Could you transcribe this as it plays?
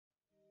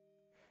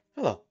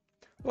Hello,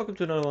 welcome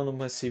to another one of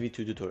my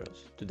CV2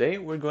 tutorials. Today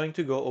we're going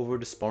to go over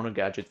the spawner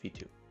Gadget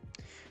V2.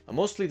 Now,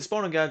 mostly the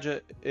spawner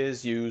gadget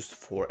is used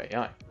for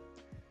AI,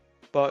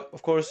 but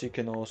of course you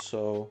can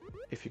also,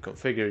 if you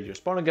configure your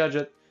spawner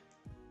gadget,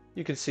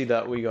 you can see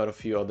that we got a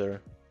few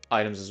other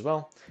items as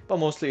well, but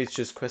mostly it's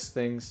just quest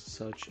things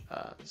such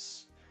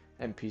as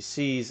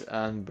NPCs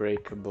and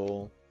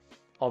breakable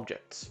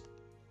objects.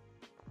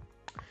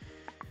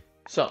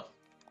 So,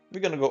 we're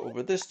gonna go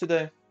over this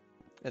today.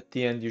 At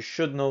the end you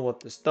should know what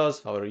this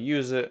does, how to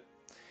use it,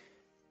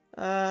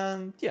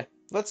 and yeah,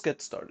 let's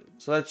get started.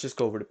 So let's just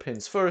go over the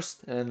pins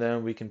first, and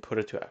then we can put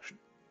it to action.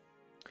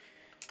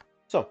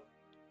 So,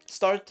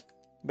 start.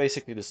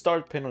 Basically, the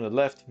start pin on the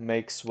left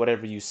makes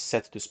whatever you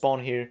set to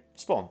spawn here,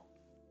 spawn.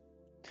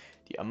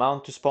 The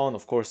amount to spawn,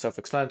 of course,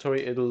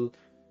 self-explanatory.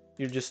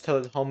 You just tell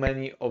it how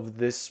many of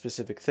this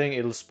specific thing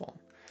it'll spawn.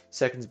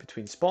 Seconds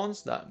between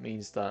spawns, that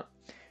means that,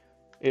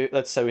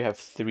 let's say we have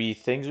 3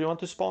 things we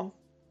want to spawn,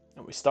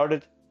 and we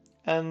started,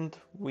 and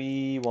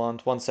we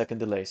want 1 second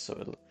delay, so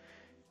it'll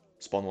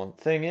spawn one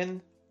thing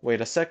in, wait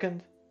a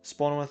second,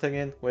 spawn one thing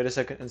in, wait a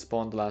second, and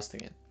spawn the last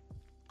thing in.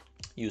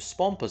 Use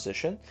spawn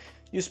position.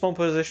 Use spawn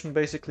position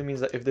basically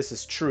means that if this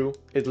is true,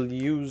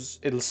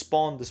 it'll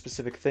spawn the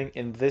specific thing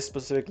in this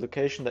specific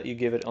location that you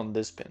give it on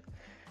this pin.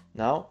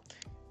 Now,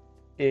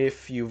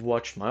 if you've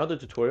watched my other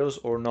tutorials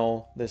or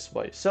know this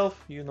by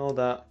yourself, you know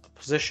that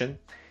position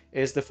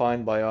is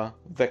defined by a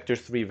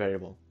vector3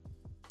 variable.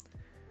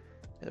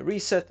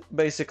 Reset,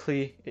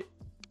 basically,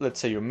 let's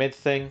say your mid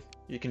thing,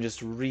 you can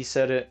just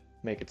reset it,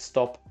 make it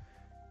stop,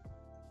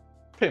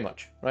 pretty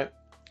much, right?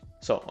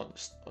 So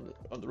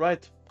on the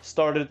right,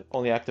 started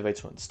only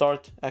activates when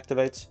start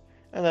activates,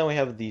 and then we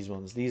have these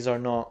ones. These are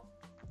not,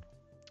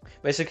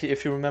 basically,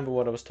 if you remember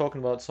what I was talking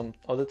about some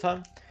other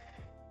time,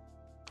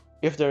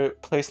 if they're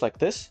placed like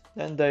this,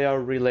 then they are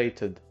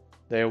related.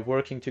 They are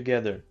working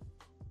together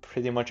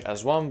pretty much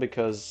as one,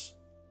 because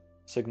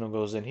signal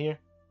goes in here,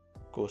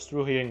 goes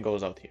through here, and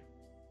goes out here,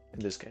 in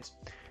this case.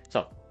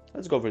 So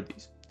let's go over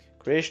these.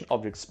 Creation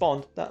object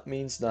spawned, that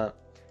means that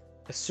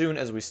as soon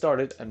as we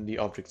started and the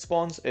object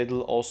spawns,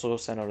 it'll also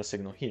send out a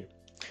signal here.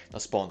 Now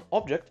spawn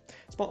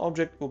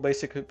object will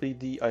basically be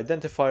the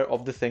identifier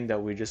of the thing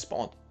that we just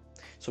spawned.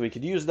 So we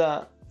could use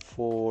that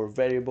for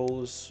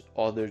variables,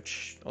 other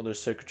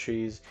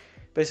circuitries.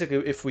 Basically,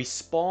 if we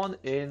spawn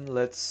in,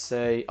 let's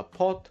say, a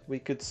pot, we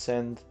could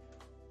send,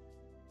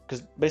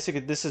 because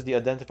basically this is the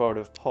identifier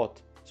of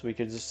pot, so we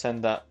could just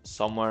send that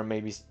somewhere,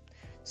 maybe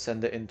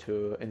send it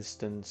into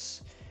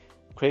instance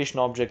creation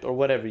object or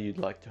whatever you'd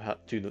like to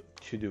have to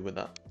do with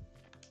that.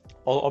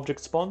 All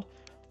objects spawned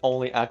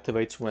only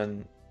activates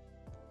when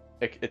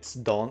it's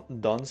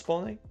done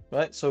spawning,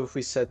 right? So if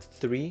we set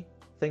 3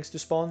 things to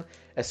spawn,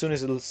 as soon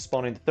as it'll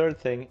spawn in the 3rd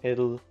thing,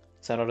 it'll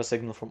send out a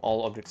signal from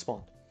all objects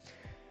spawned.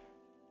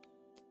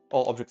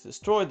 All objects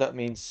destroyed, that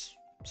means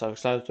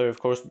self-explanatory, of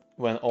course,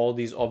 when all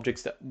these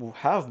objects that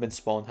have been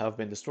spawned have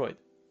been destroyed.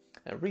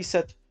 And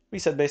reset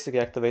basically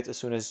activates as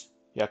soon as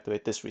you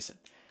activate this reset.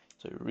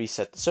 So you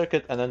reset the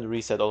circuit, and then the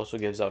reset also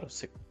gives out a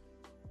signal.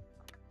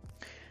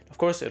 Of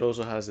course, it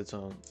also has its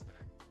own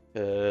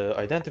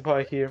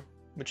identifier here,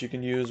 which you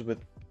can use with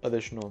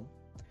additional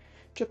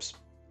chips.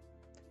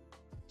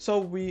 So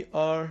we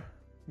are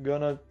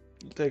gonna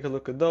take a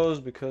look at those,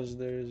 because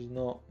there's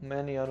not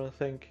many, I don't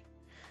think.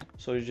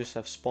 So you just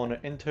have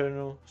spawner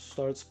internal,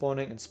 start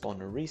spawning, and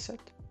spawner reset.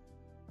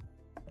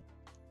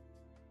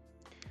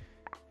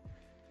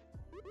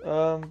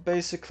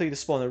 Basically, the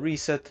spawner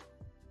reset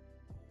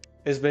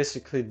is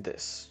basically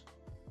this.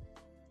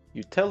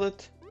 You tell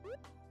it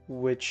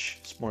which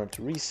spawner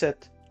to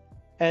reset,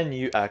 and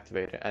you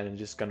activate it, and it's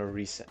just gonna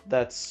reset.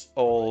 That's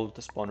all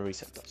the spawner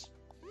reset does.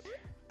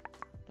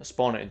 The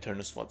spawner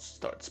internal spots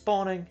start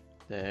spawning.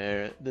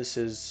 There, this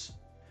is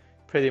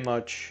pretty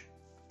much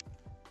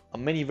a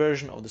mini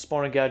version of the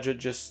spawner gadget.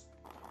 Just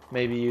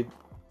maybe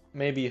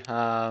you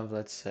have,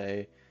 let's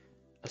say,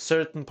 a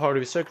certain part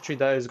of your circuitry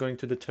that is going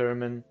to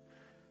determine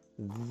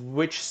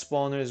which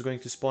spawner is going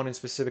to spawn in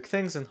specific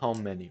things and how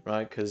many,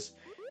 right? Because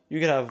you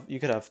could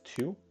have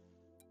 2.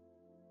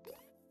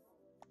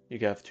 You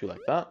could have 2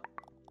 like that.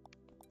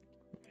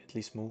 At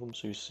least move them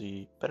so you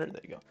see better.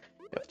 There you go.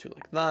 You have 2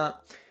 like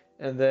that,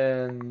 and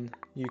then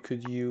you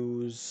could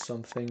use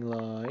something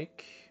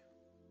like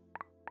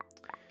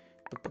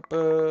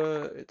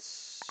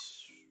it's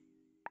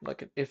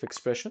like an if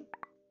expression.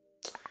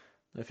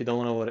 If you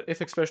don't know what an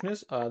if expression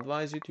is, I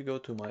advise you to go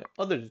to my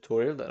other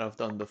tutorial that I've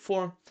done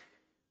before,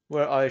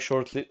 where I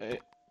shortly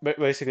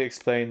basically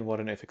explain what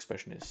an if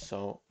expression is.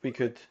 So we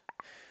could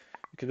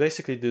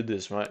basically do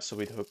this, right? So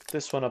we'd hook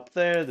this one up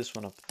there,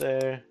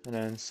 and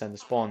then send the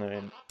spawner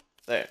in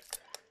there.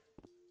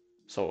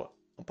 So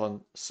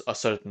upon a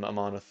certain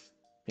amount of,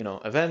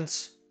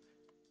 events,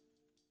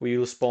 we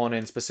will spawn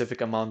in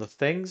specific amount of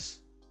things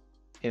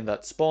in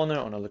that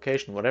spawner on a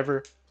location,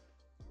 whatever.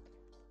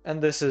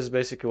 And this is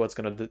basically what's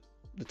gonna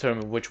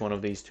determine which one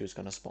of these two is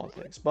gonna spawn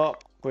things.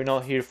 But we're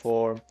not here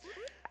for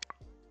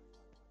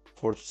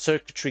For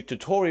circuitry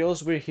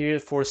tutorials, we're here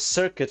for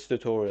circuit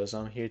tutorials.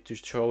 I'm here to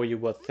show you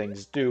what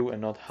things do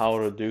and not how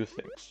to do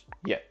things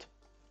yet.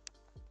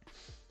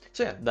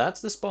 So yeah,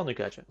 that's the spawner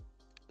gadget.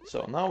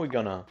 So now we're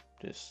gonna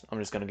I'm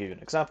just gonna give you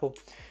an example.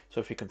 So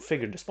if we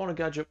configure the spawner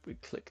gadget, we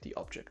click the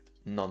object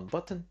none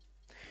button.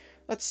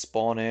 Let's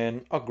spawn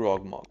in a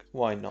grog mug.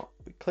 Why not?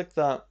 We click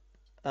that,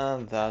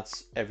 and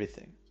that's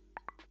everything.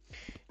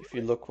 If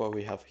you look what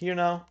we have here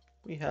now,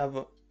 we have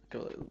a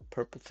little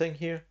purple thing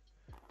here,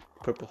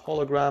 purple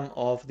hologram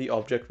of the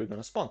object we're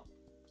gonna spawn.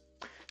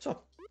 So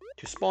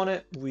to spawn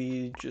it,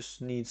 we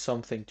just need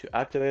something to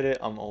activate it.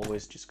 I'm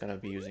always just gonna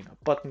be using a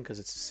button because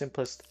it's the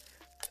simplest.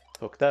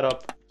 Hook that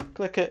up,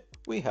 click it,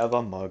 we have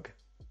a mug.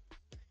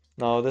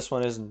 No, this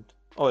one isn't.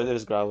 Oh, it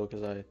is gravel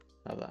because I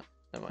have that.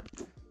 Never mind.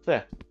 So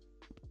yeah,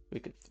 we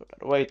could throw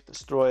that away,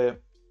 destroy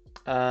it,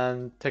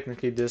 and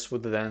technically this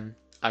would then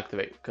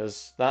activate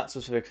because that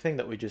specific thing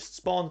that we just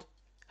spawned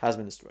has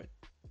been destroyed.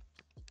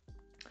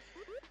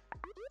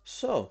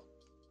 So,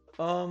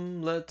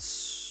 let's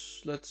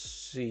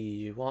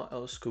see, what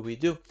else could we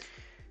do?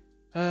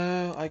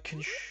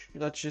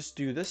 Let's just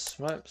do this,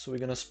 right? So we're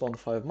gonna spawn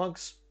 5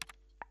 mugs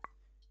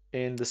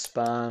in the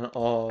span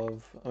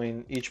of,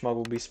 each mug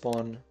will be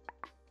spawned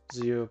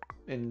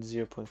in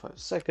 0.5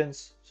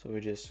 seconds. So we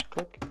just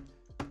click.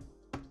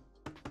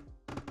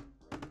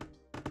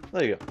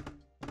 There you go.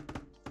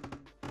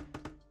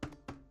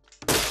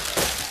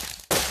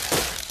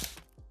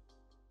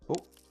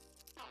 Oh.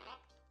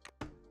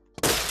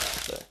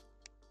 There.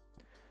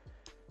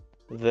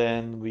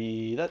 Then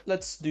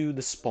let's do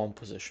the spawn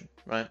position,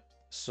 right?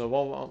 So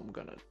what I'm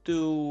gonna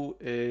do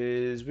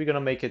is we're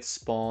gonna make it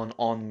spawn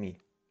on me.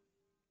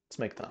 Let's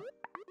make that.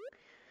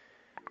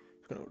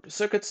 We're gonna go to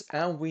circuits,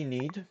 and we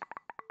need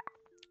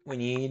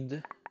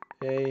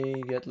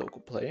a get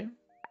local player.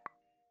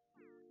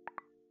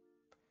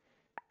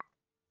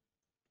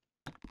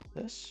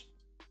 This,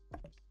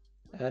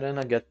 and then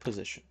a get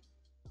position.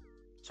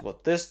 So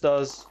what this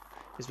does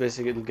is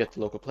basically it'll get the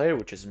local player,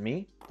 which is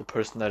me, the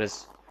person that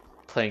is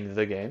playing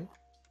the game.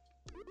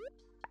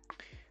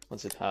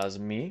 Once it has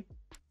me,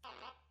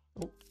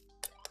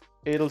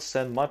 it'll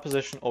send my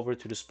position over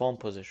to the spawn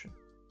position.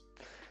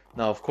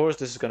 Now, of course,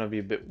 this is going to be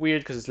a bit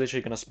weird because it's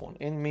literally going to spawn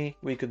in me.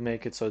 We could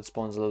make it so it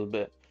spawns a little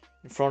bit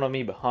in front of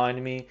me,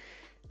 behind me.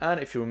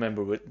 And if you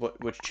remember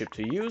which chip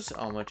to use,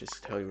 I might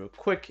just tell you real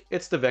quick.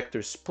 It's the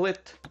vector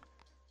split.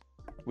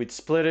 We'd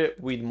split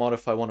it, we'd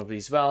modify one of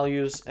these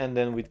values, and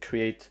then we'd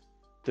create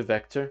the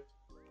vector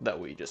that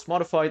we just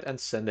modified and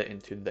send it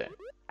into there.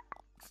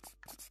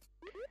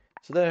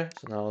 So there,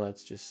 so now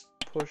let's just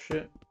push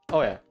it.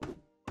 Oh yeah,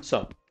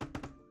 so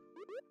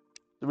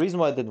the reason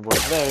why it didn't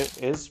work there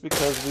is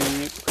because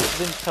we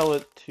didn't tell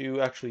it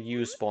to actually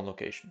use spawn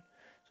location.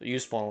 So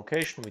use spawn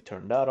location, we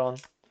turn that on,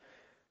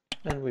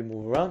 and we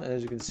move around, and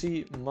as you can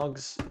see,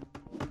 mugs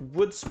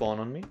would spawn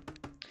on me.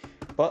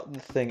 But the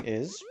thing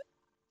is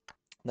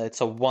that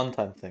it's a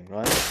one-time thing,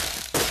 right?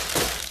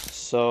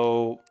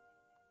 So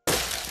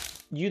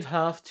you'd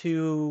have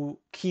to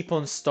keep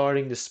on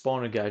starting the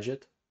spawner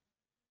gadget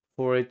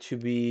for it to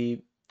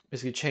be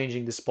basically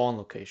changing the spawn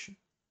location,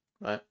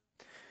 right?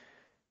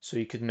 So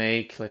you could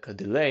make like a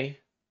delay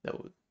that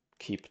would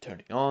keep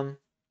turning on,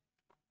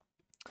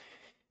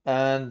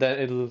 and then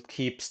it'll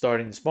keep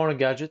starting the spawner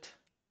gadget,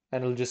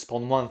 and it'll just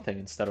spawn one thing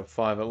instead of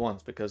 5 at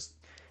once, because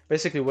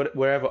basically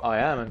wherever I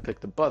am and click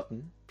the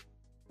button,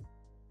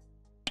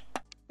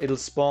 it'll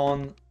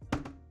spawn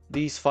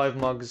these 5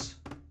 mugs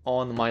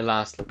on my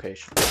last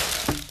location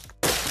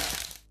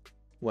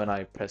when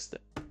I pressed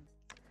it.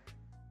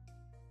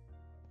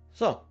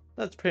 So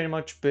that's pretty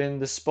much been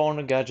the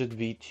spawner Gadget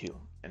V2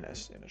 in a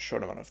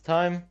short amount of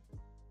time.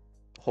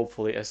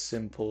 Hopefully as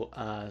simple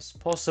as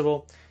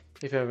possible.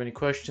 If you have any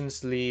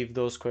questions, leave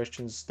those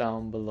questions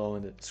down below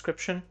in the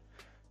description.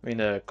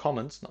 The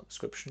comments, not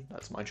description,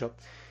 that's my job.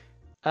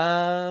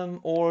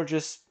 Or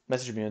just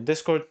message me on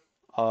Discord.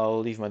 I'll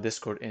leave my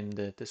Discord in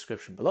the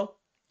description below.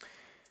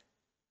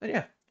 And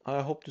yeah,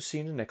 I hope to see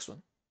you in the next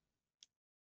one.